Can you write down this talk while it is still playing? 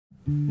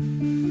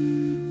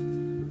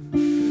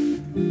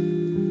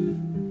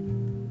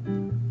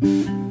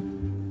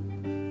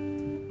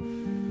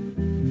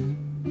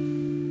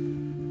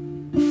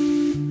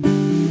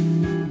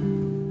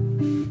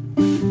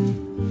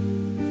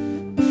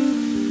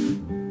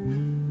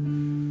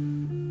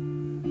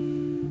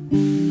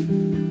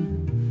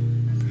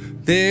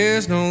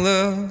There's no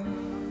love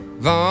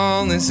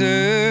on this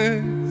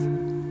earth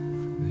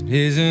that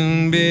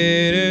isn't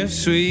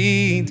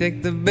bittersweet.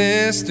 Take the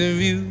best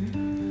of you,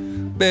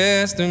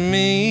 best of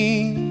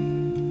me,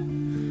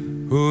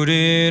 put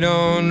it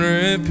on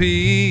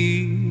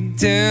repeat.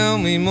 Tell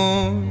me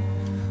more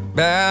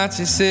about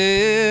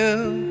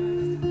yourself.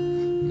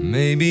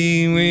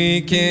 Maybe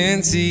we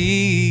can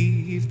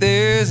see if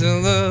there's a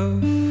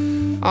love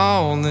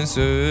on this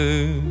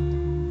earth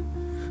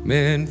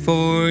meant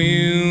for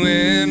you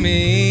and me,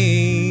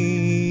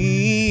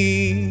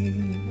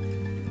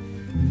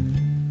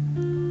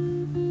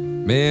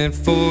 meant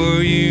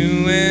for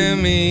you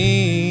and me.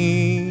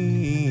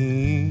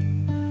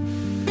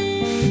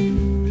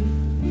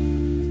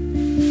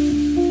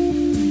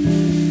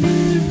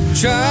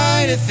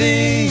 Try to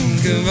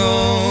think of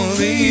all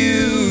the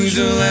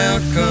usual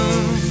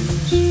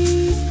outcomes.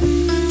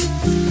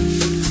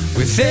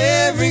 With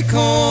every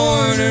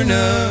corner,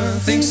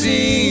 nothing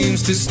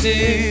seems to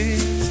stick.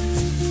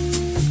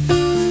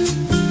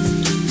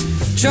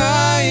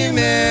 Try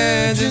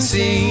imagine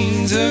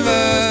scenes of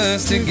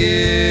us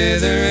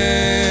together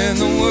and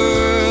the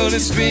world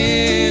is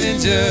spinning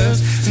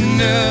just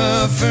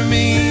enough for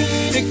me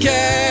to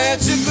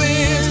catch a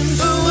glimpse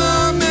of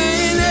what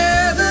may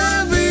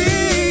never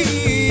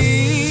be.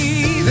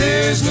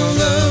 There's no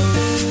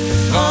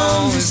love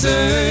on this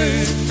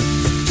earth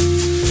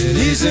that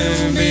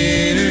isn't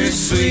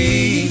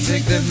bittersweet.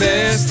 Take the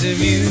best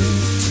of you,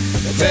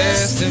 the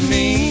best of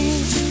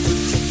me,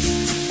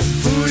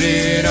 put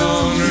it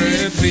on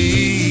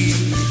repeat.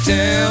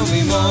 Tell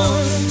me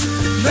more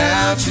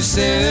about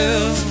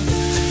yourself.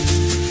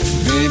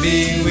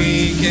 Maybe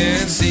we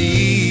can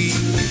see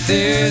if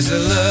there's a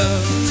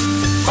love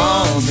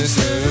on this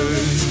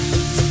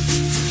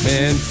earth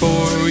meant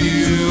for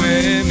you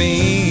and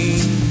me.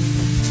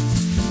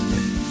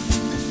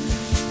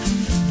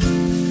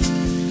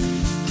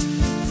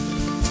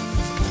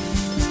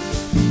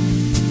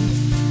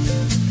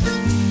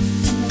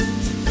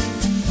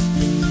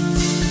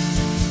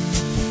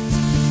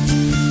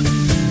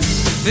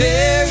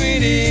 There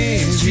it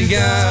is, you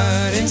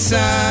got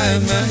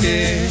inside my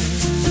head.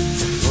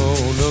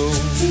 Oh no.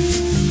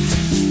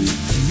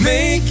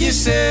 Make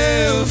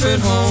yourself at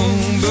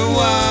home, but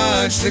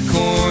watch the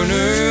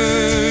corner.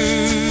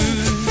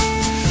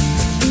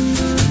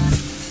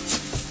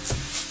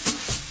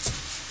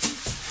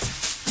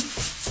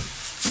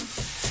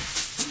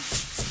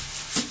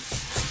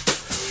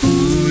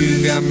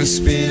 You got me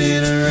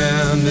spinning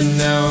around and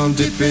now I'm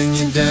dipping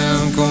you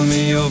down. Call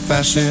me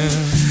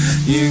old-fashioned.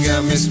 You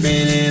got me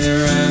spinning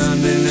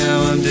around and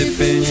now I'm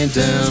dipping you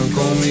down.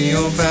 Call me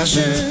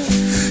old-fashioned.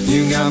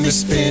 You got me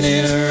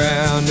spinning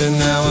around and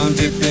now I'm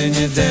dipping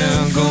you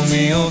down. Call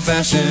me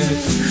old-fashioned.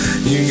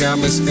 You got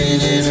me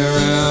spinning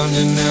around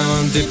and now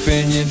I'm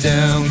dipping you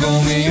down.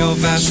 Call me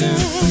old-fashioned.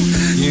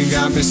 You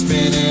got me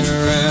spinning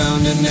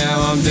around and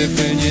now I'm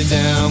dipping you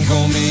down.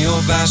 Call me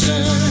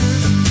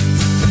old-fashioned.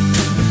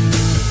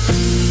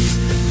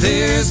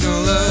 There's no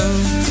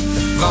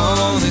love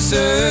on this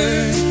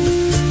earth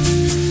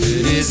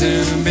that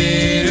isn't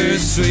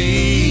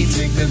bittersweet.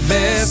 Take the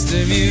best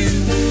of you,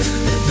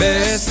 the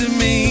best of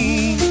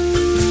me,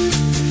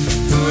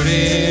 put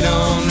it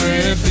on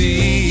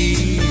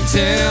repeat.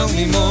 Tell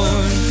me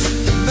more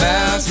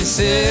about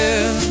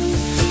yourself.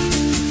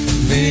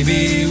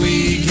 Maybe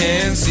we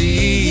can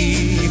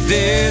see if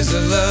there's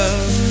a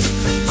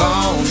love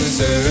on this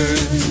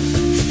earth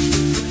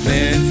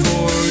meant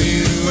for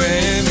you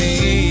and me.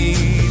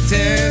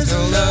 There's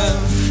no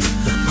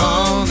love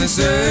on this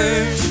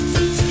earth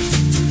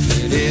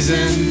that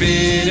isn't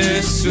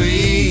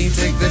bittersweet.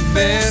 Take the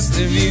best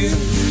of you,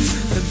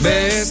 the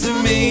best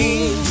of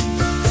me,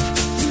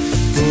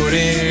 put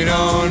it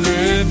on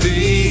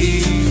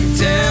repeat.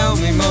 Tell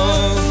me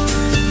more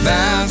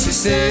about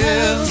yourself.